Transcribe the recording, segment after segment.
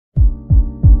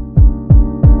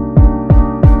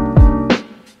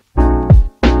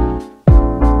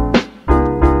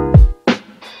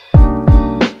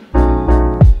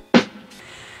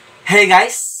Hey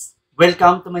guys,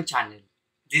 welcome to my channel.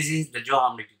 This is the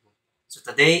Johan Review. So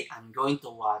today I'm going to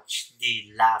watch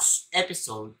the last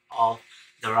episode of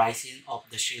The Rising of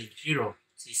the Shield Hero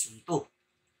Season 2.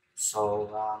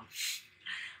 So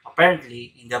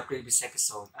apparently in the previous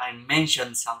episode I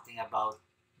mentioned something about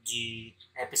the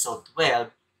episode 12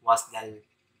 was the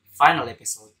final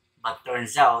episode, but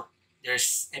turns out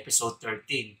there's episode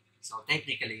 13. So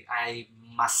technically I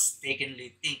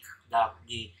mistakenly think that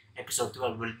the episode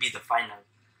 12 will be the final.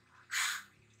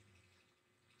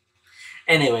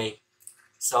 Anyway,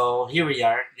 so here we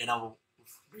are, gonna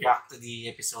react to the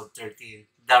episode 13,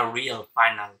 the real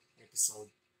final episode.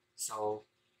 So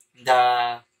in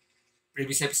the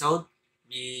previous episode,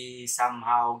 we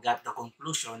somehow got the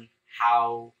conclusion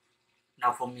how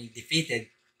Naofumi defeated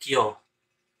Kyo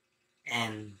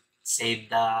and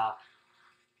saved the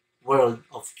world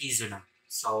of Kizuna.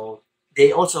 So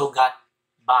they also got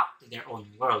back to their own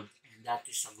world, and that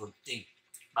is a good thing.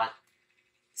 But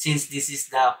since this is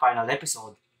the final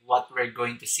episode, what we're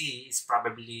going to see is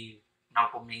probably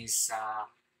Naofumi's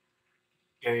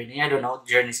journey. I don't know,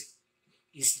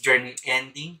 his journey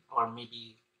ending, or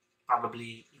maybe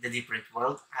probably in a different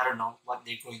world. I don't know what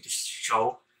they're going to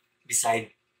show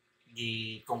beside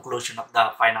the conclusion of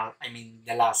the final. I mean,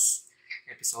 the last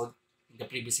episode, the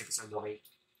previous episode. Okay,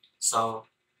 so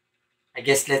I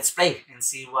guess let's play and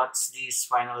see what this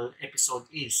final episode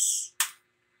is.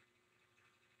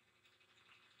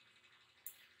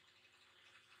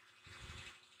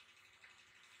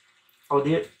 Oh,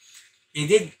 they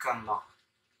did come back.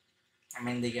 I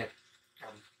mean, they get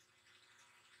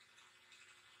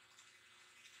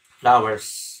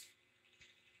flowers.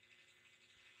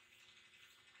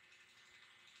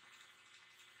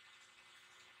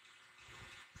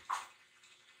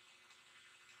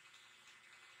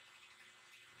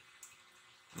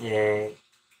 Yeah,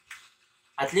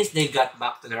 at least they got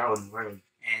back to their own world,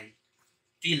 and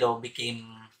Philo became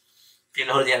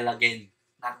Philodial again,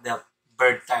 not the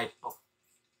bird type of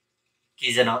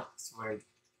Kizano's world.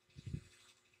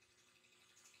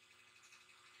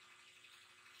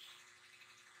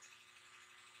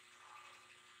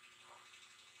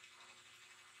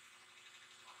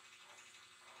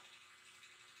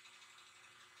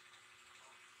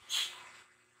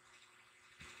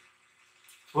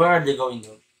 Where are they going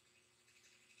though?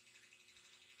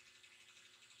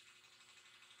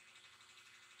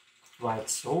 What?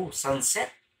 So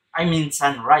sunset? I mean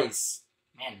sunrise.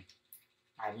 Man,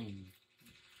 I mean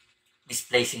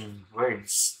misplacing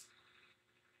words.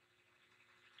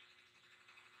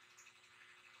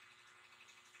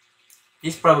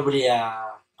 This is probably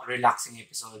a relaxing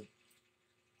episode.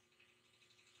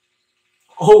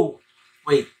 Oh,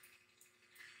 wait.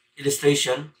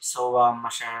 Illustration. So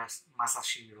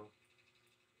Masashiro.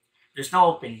 There's no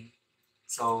opening.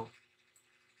 So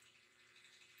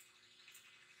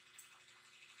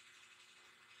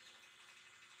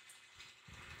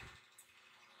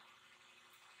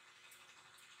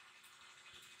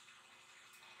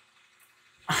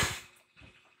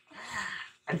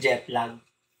a jet lag.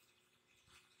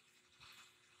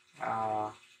 Uh,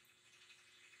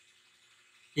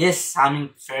 yes, humming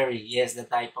fairy. Yes, the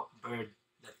type of bird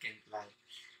that can fly.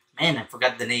 Man, I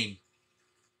forgot the name.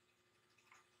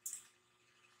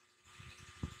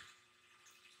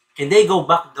 Can they go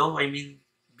back though? I mean,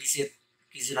 visit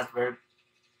Kizunatberg.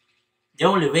 The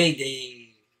only way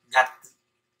they got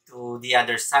to the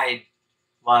other side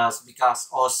was because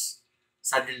Oz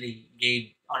suddenly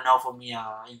gave Onofomia,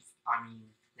 I mean,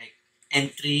 like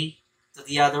entry to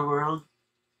the other world.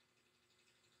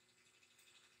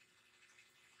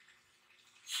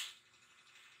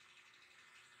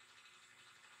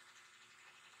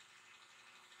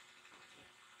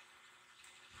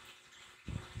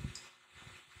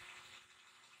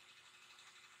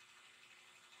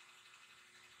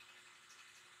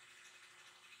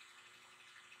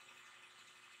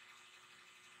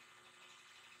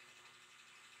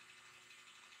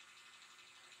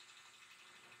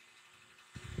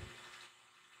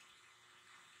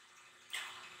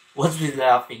 What's with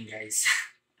laughing, guys?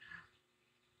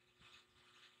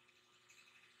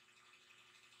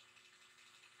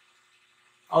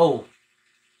 Oh,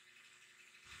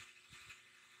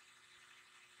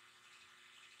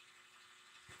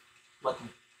 what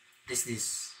is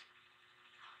this?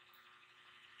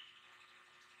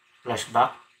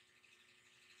 Flashback?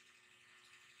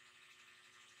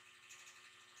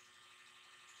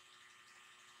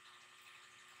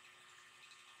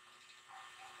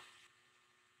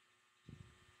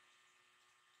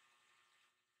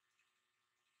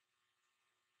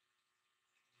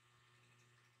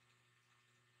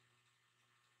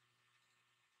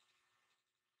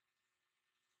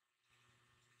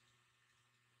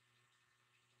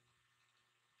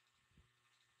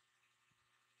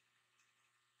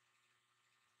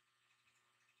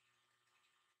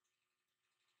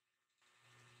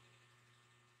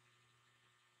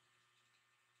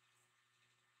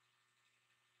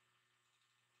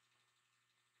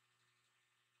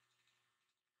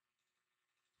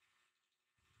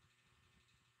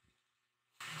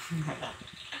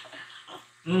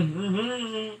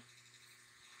 Mhm.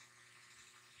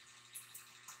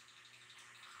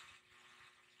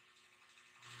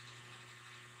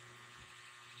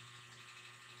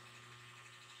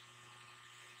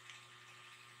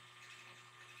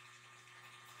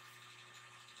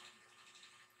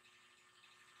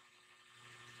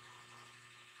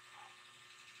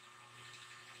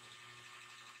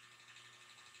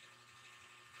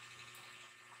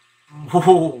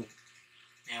 Whoa.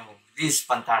 You know, this is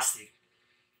fantastic,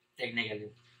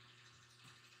 technically.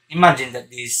 Imagine that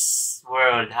this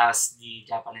world has the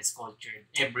Japanese culture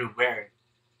everywhere.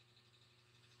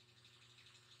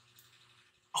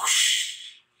 Oh,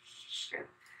 shit.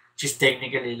 She's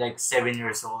technically like 7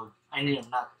 years old. I mean,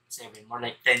 not 7, more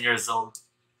like 10 years old.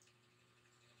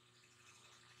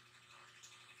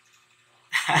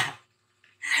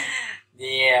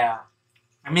 Yeah.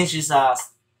 I mean, she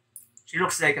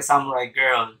looks like a samurai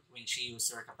girl when she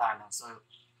used her katana. So,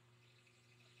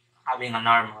 having an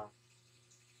armor.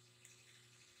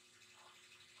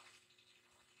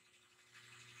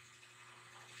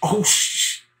 Oh,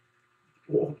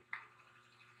 whoa.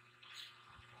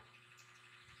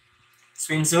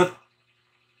 Swimsuit.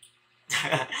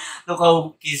 Look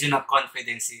how Kizuna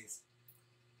confidence is.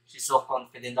 She's so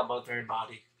confident about her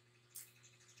body.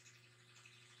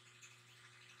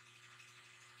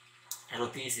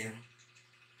 Eroticism.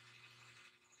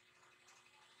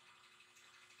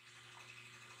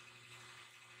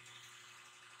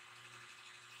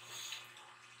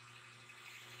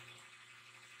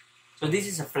 So this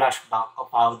is a flashback of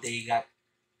how they got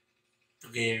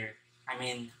together. I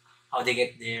mean, how they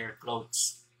get their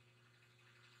clothes.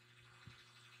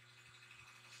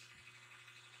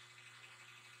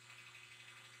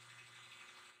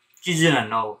 Kizuna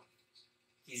know.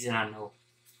 Kizuna know.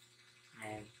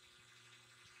 Man.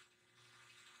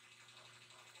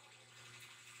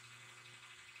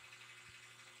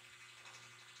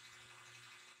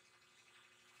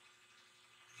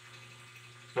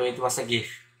 So it was a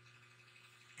gift.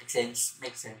 Makes sense.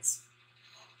 Makes sense.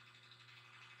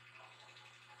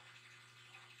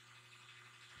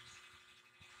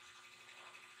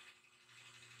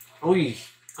 Uy,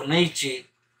 Konaichi.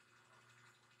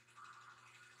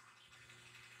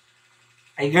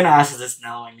 I'm gonna ask this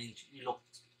now. I mean, you look,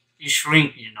 you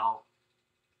shrink, you know.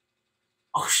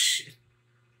 Oh shit.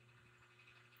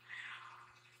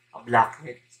 A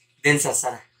blackhead. Dense as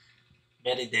a,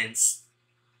 very dense.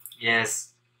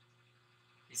 Yes,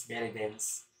 it's very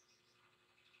dense.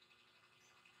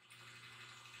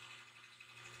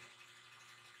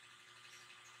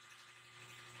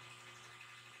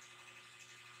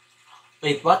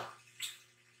 Wait, what?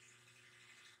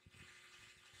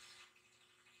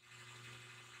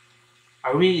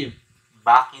 Are we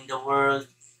back in the world?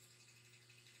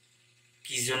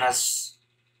 Kizuna's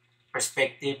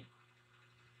perspective?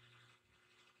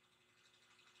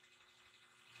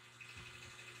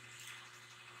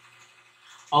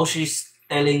 How she's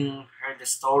telling her the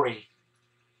story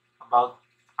about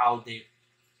how they.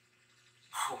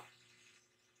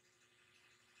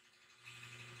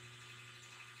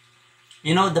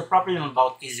 You know, the problem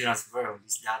about Kizuna's world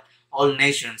is that all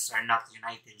nations are not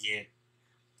united yet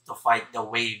to fight the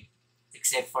wave,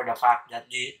 except for the fact that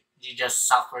they just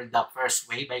suffered the first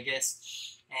wave, I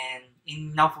guess. And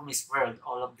in Naofumi's world,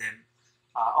 all of them,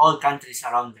 all countries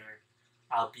around her,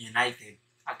 be united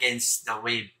against the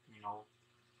wave. You know,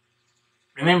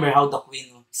 remember how the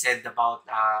queen said about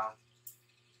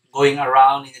going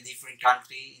around in a different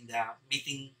country in the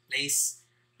meeting place,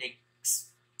 like,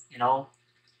 you know,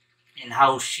 and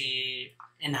how she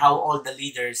and how all the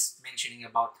leaders mentioning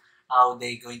about how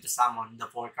they going to summon the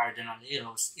four cardinal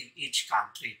heroes in each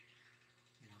country.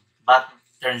 You know. But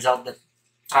turns out that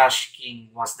Trash King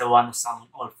was the one who summoned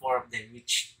all four of them,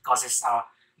 which causes a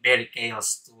very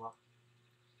chaos to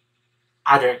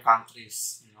other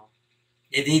countries. You know,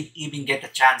 they did even get a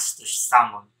chance to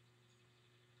summon.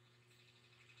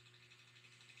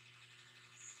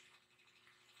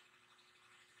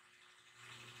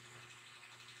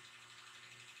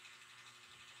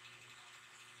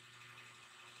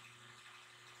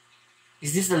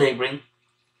 Is this the labyrinth?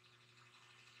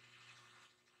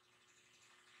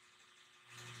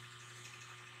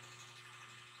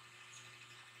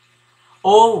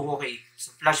 Oh, okay.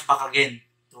 So flashback again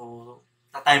to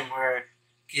the time where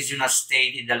Kizuna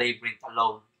stayed in the labyrinth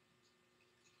alone.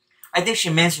 I think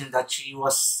she mentioned that she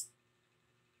was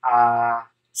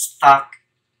stuck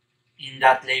in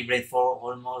that labyrinth for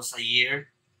almost a year.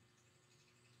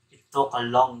 It took a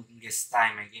longest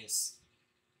time, I guess.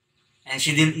 And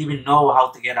she didn't even know how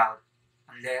to get out.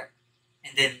 And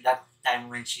then that time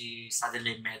when she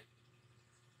suddenly met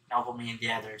Naomi and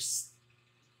the others.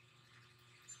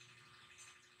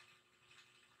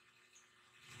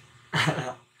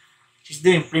 She's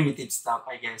doing primitive stuff,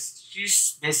 I guess.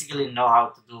 She's basically know how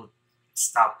to do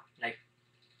stuff like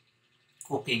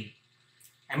cooking.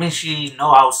 I mean, she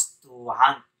knows how to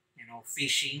hunt,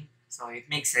 fishing. So it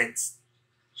makes sense.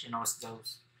 She knows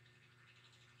those.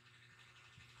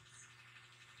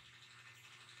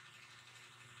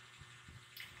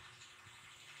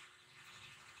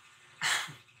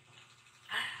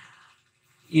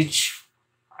 Each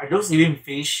are those even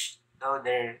fish? Though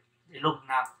they look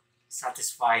not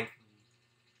satisfied.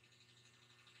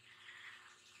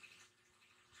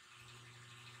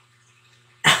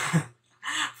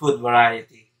 Food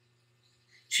variety.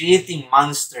 She eating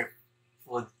monster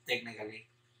food technically.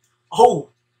 Oh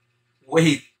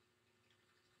wait,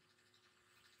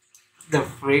 the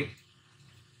freak!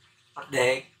 What the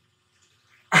heck?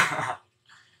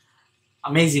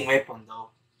 Amazing weapon though.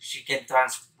 She can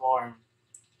transform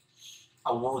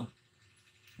a wood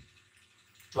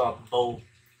to a bow.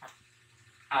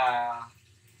 Uh,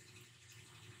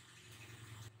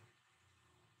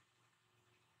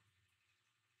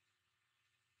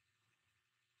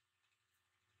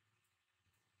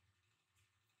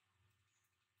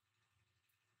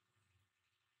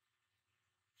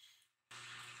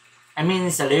 I mean,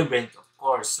 it's a labyrinth, of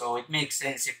course, so it makes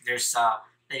sense if there's a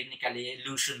technically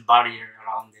illusion barrier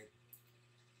around it.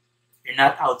 You're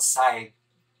not outside,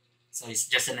 so it's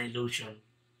just an illusion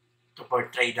to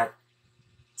portray that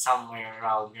somewhere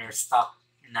around you're stuck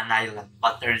in an island,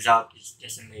 but turns out it's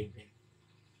just a labyrinth.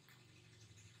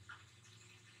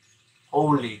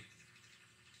 Holy,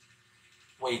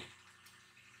 wait,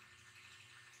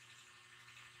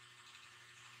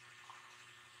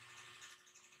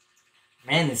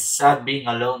 man, it's sad being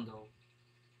alone though,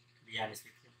 to be honest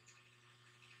with you.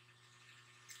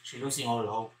 She's losing all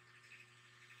hope.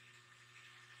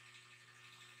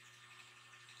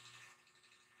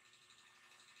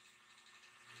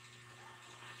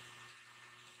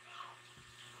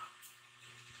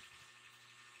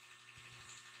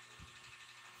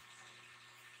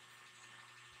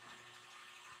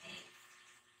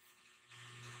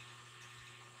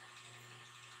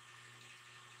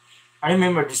 I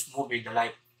remember this movie, The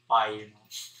Life of Pi.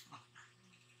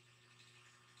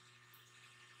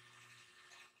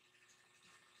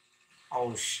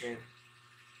 Oh shit.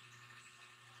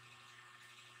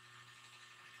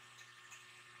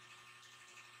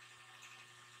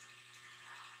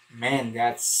 Man,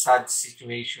 that's sad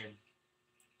situation.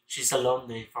 She's alone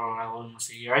there for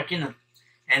almost a year. I cannot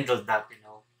handle that.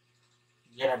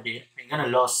 I'm gonna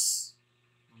lose.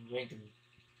 I'm going to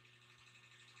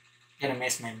gonna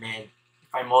mess my bed.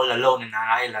 If I'm all alone in an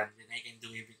island, then I can do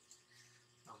everything.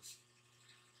 Those-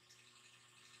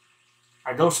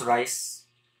 Are those rice?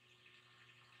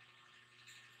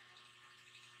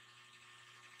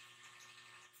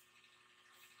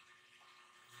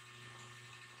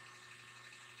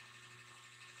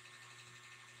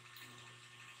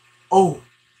 Oh,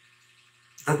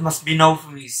 that must be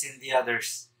Nofumis and the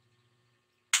others.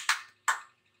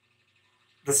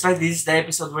 That's right, this is the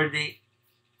episode where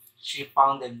she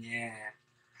found them. Yeah.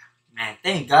 Man,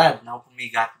 thank God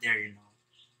Naofumi got there.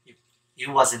 If he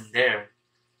wasn't there,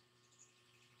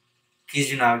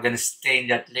 he's gonna stay in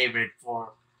that labor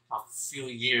for a few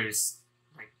years,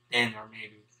 like 10 or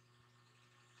maybe.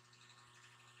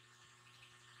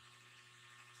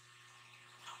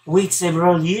 Wait,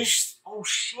 several years? Oh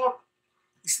shit!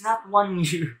 It's not 1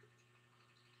 year.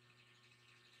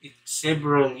 It's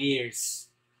several years.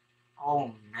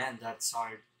 Oh man, that's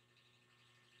hard.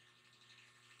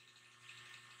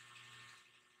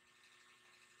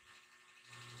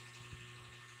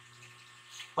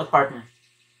 What partner?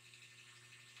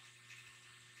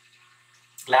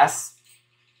 Glass?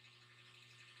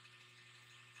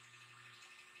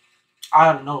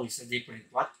 Ah, no, it's a different.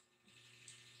 What?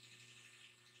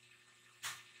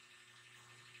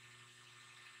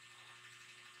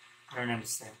 I don't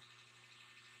understand.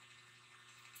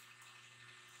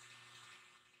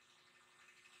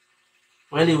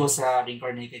 Well, he was a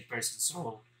reincarnated person,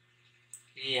 so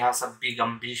he has a big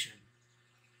ambition.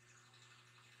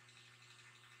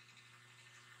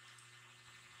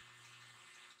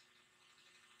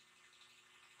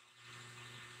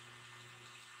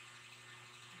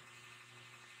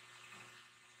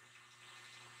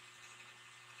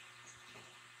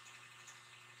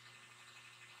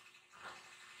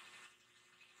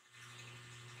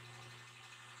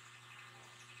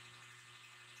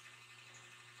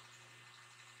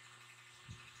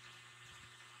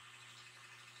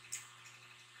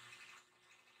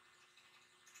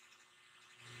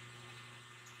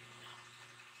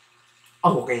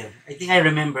 Oh, okay. I think I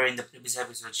remember in the previous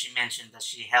episode she mentioned that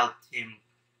she helped him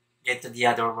get to the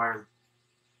other world.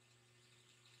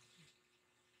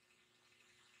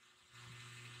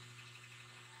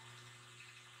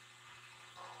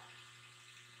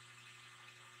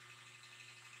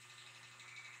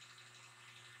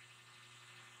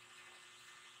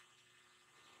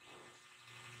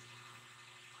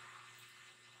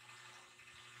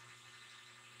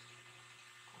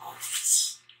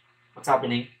 What's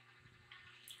happening?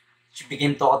 She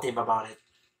became talkative about it.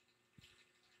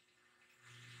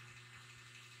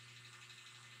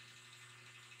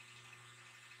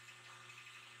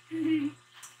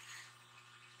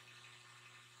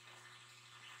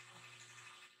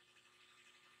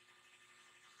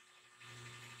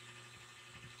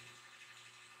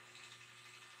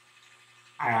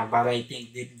 But I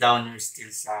think deep down you're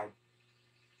still sad.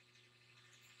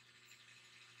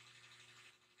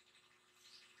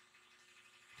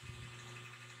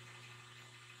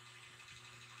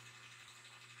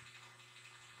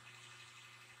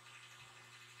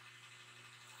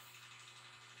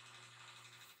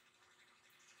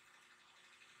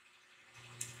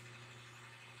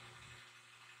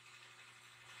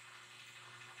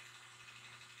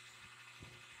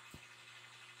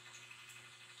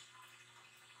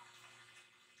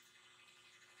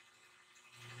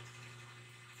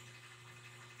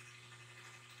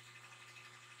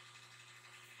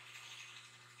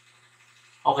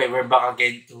 Okay, we're back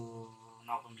again to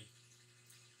Nakumi.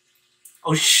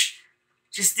 Oh, she's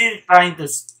still trying to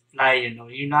fly, you know.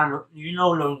 You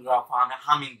no longer a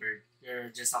hummingbird. You're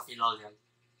just a philolial.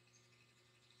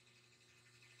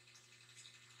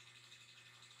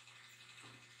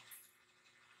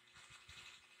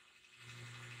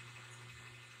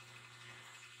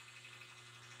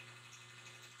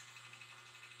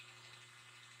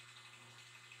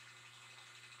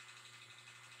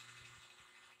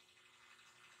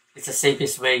 It's the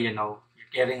safest way, you know. You're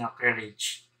getting a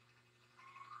courage.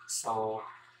 So,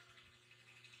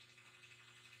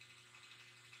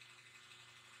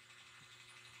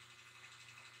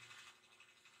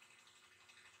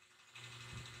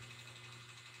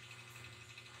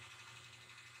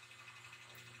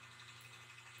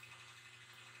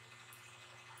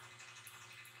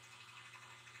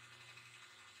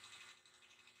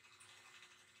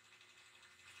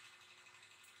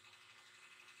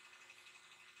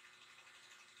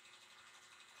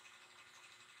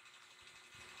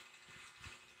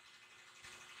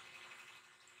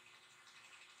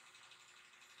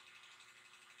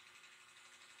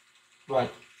 what,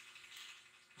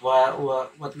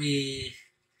 what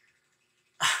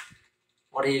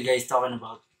are you guys talking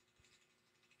about?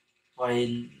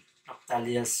 Why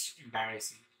Noctalia's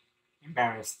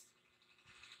embarrassed?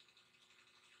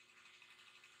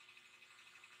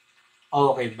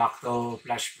 Oh, okay, back to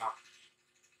flashback.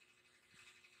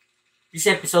 This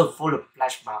episode full of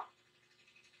flashback.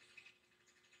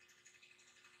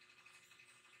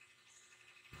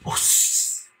 Oh,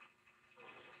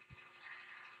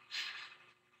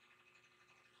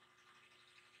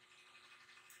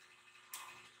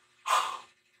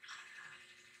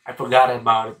 I forgot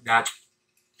about it, that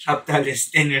Noctalia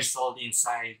is 10 years old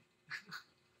inside.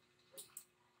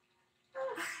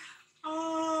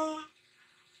 Oh,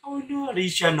 oh no,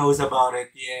 Alicia knows about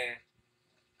it, yeah.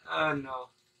 Oh no.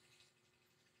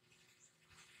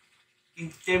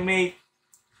 Intimate.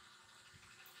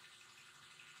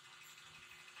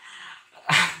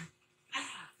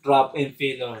 Rob and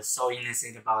Philo are so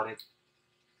innocent about it.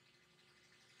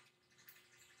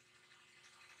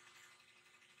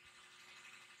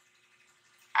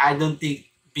 I don't think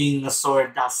being a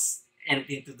sword has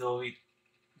anything to do with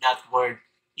that word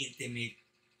intimate.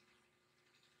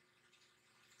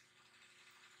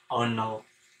 Oh no.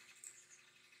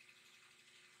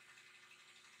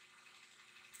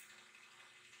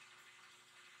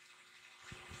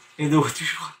 You do what you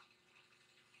want.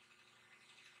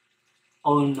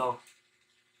 Oh no.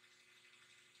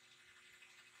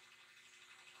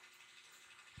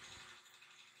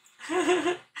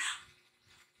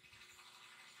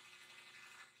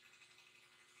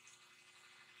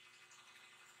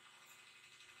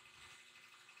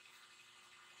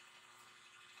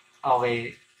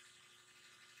 Okay.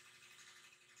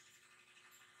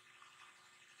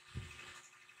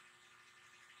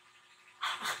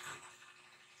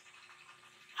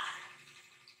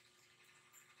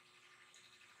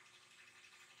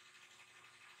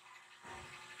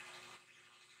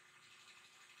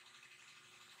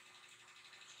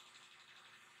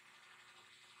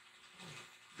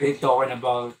 We're talking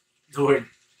about the word.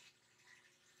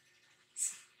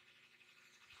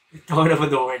 We're talking about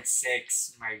the word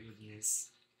sex. My goodness.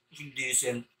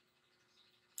 indecent.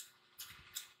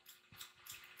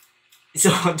 It's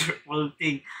a wonderful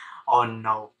thing. Oh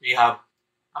no, we have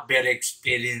a very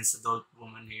experienced adult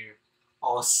woman here.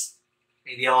 Os.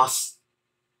 Lady Os.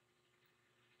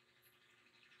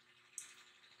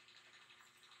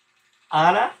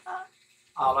 Ara?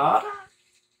 Ara?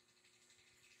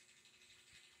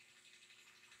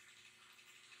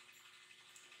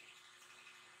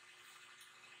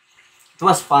 It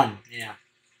was fun. Yeah,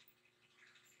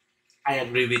 I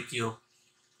agree with you.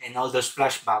 And all those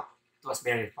flashbacks, it was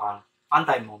very fun. Fun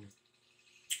time moment.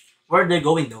 Where are they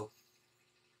going though?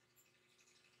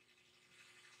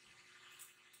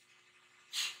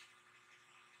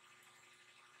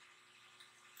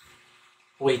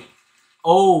 Wait.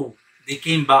 Oh, they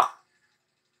came back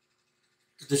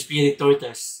to the spirit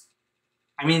tortoise.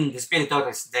 I mean, the spirit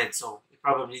tortoise is dead, so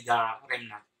probably the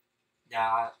remnant,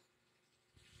 the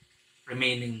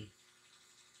remaining.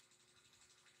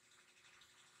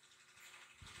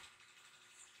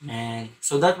 Man,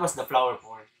 so that was the flower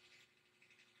power.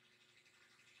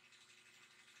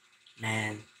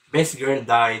 Man, best girl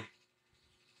died.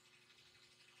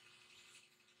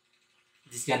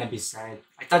 This is gonna be sad.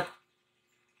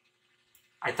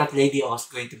 I thought Lady O was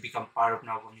going to become part of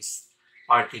Naomi's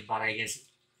party, but I guess it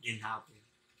didn't happen.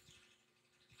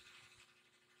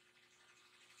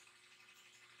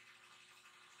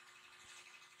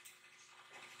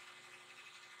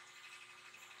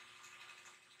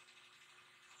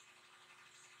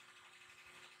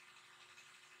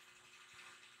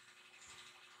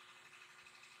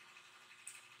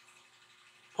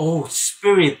 Oh,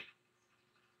 spirit.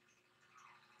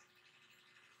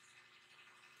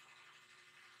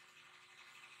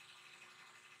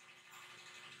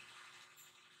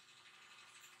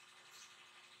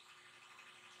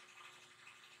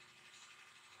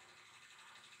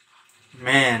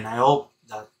 Man, I hope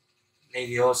that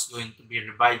Lady O is going to be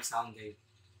revived someday.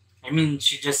 I mean,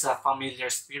 she's just a familiar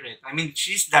spirit. I mean,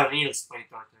 she's the real spirit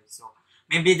daughter. So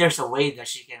maybe there's a way that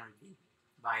she can redeem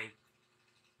by.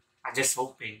 I'm just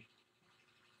hoping.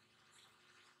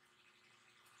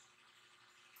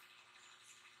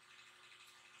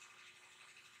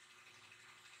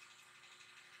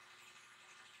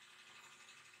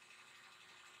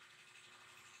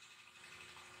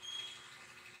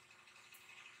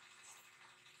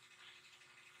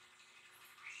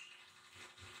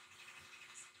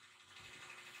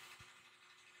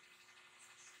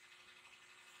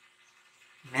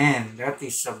 Man, that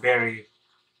is a very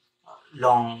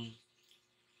long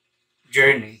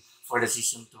journey for the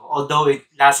season two. Although it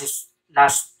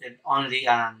lasted only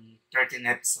 13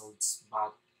 episodes,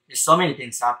 but there's so many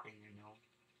things happening.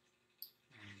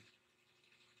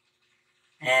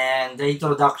 And the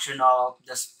introduction of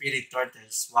the spirit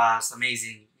turtles was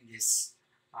amazing in this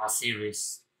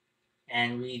series.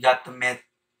 And we got to meet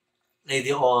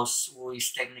Lady Oz, who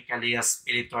is technically a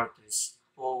spirit tortoise,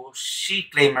 who she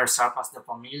claimed herself as the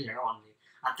familiar only.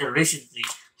 Until recently,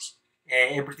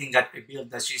 everything got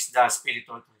revealed that she's the spirit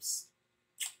tortoise.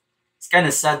 It's kind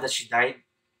of sad that she died.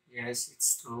 Yes,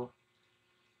 it's true.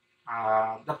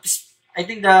 I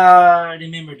think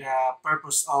remember the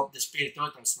purpose of the spirit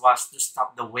tortoise was to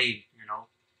stop the wave,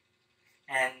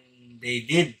 and they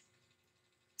did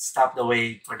stop the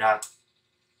wave for that.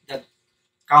 That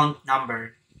count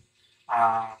number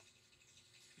uh,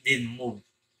 didn't move.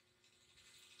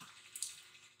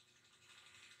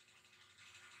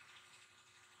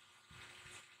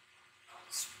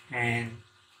 And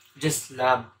just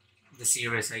love the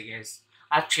series, I guess.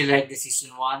 I actually like the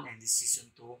season one and the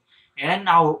season two, and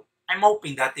now I'm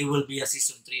hoping that there will be a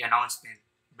season three announcement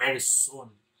very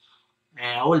soon.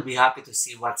 And I will be happy to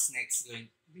see what's next going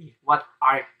to be, what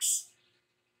arcs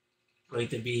going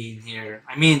to be in here.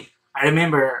 I mean, I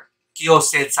remember Kyo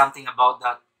said something about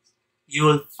that.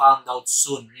 You'll find out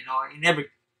soon. It never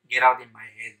get out in my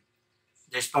head.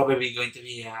 There's probably going to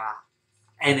be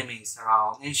enemies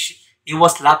around. And he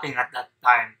was laughing at that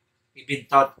time. He been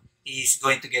thought he's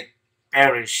going to get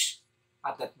perish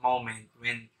at that moment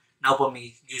when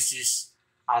Naomi uses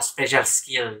a special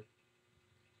skill.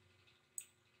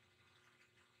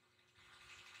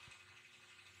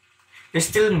 There's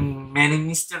still many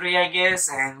mystery, I guess,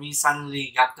 and we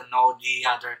suddenly got to know the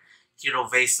other hero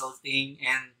vessel thing.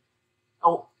 And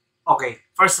oh, okay.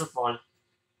 First of all,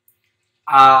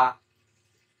 uh,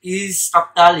 is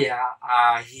Raptalia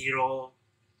a hero?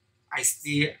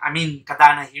 I mean,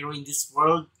 katana hero in this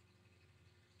world?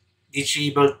 Did she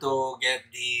able to get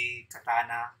the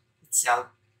katana itself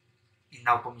in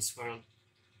Naomi's world?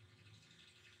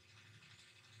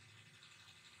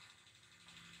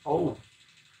 Oh,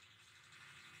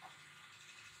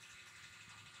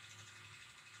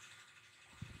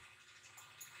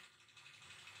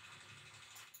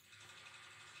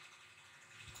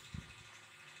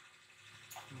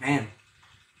 Man,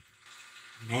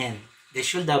 man, they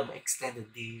should have extended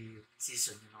the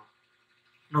season, you know.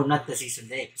 No, not the season,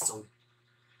 the episode.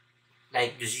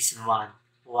 Like the season 1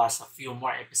 was a few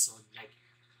more episodes, like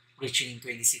reaching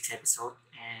 26 episode,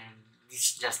 and this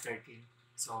is just 13.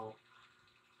 So,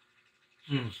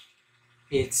 hmm,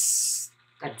 it's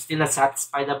I'm still not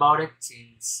satisfied about it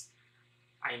since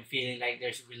I'm feeling like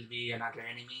there will be another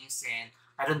enemies, and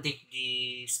I don't think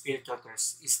the Spirit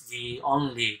Daughters is the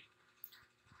only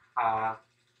uh,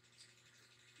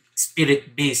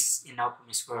 spirit beast in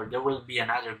Alchemist world. There will be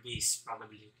another beast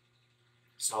probably.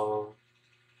 So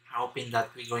I'm hoping that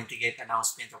we're going to get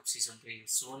announcement of season 3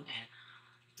 soon and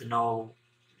to know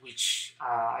which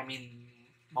I mean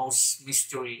most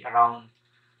mystery around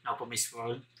Alchemist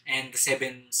world and the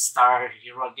 7-star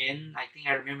hero again. I think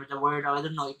I remember the word. I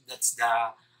don't know if that's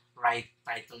the right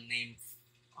title name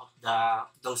of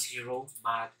those heroes, but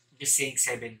I'm just saying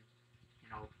 7. You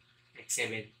know, like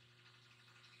 7,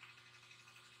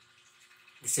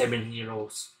 the 7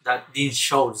 heroes that didn't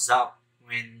shows up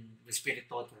when the Spirit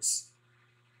Daughters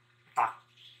attack.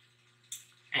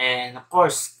 And of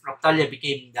course, Raptalia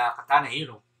became the Katana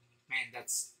hero. Man,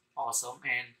 that's awesome.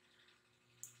 And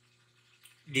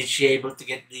did she able to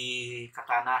get the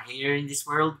katana here in this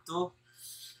world too?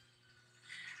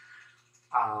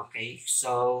 Okay,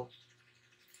 so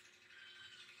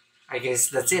I guess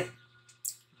that's it.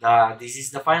 This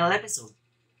is the final episode.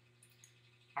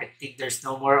 I think there's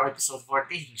no more episode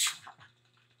 14.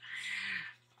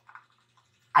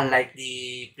 Unlike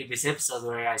the previous episode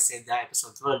where I said the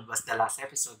episode 12 was the last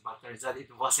episode, but turns out it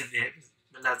wasn't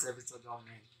the last episode. Oh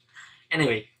man.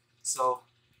 Anyway, so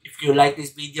if you like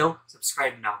this video,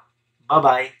 subscribe now. Bye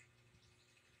bye.